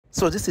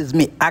So this is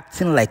me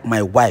acting like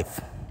my wife.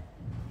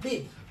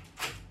 Babe,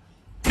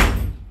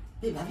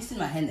 have you seen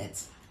my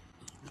hairnet?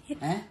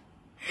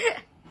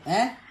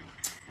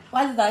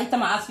 Why did every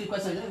time I ask you a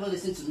question, you don't even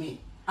listen to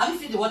me? Have you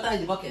filled the water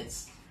in the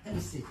buckets? Let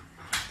me see.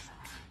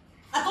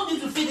 I told you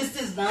to feed these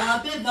things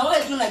now, babe. Now why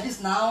are you doing like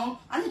this now?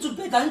 I need to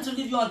bed. I need to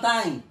leave you on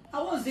time.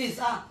 How was this?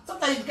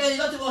 Sometimes you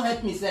don't even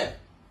help me, sir.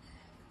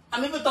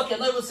 I'm even talking. You're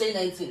not even saying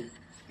anything.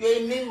 You're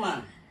a mean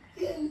man.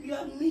 You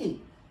are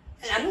mean.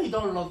 I know you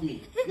don't love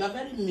me. You are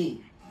very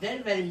mean.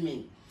 Very, very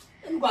mean.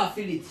 Let me go and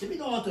feel it. If you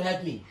don't want to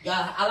help me, you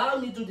are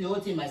allowing me to do the whole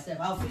thing myself.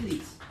 I'll feel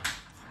it.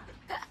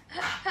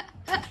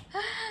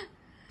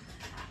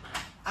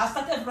 I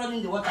started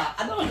running the water.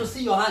 I don't want to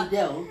see your hand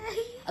there.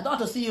 I don't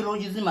want to see you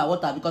using my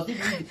water because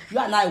if you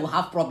and I will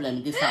have problem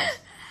in this house.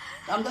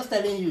 I'm just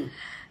telling you.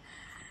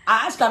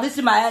 I asked, have you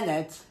seen my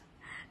hairnet?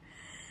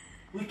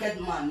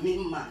 Wicked man,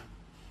 mean man.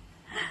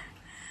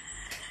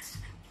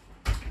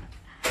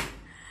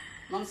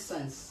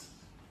 Nonsense.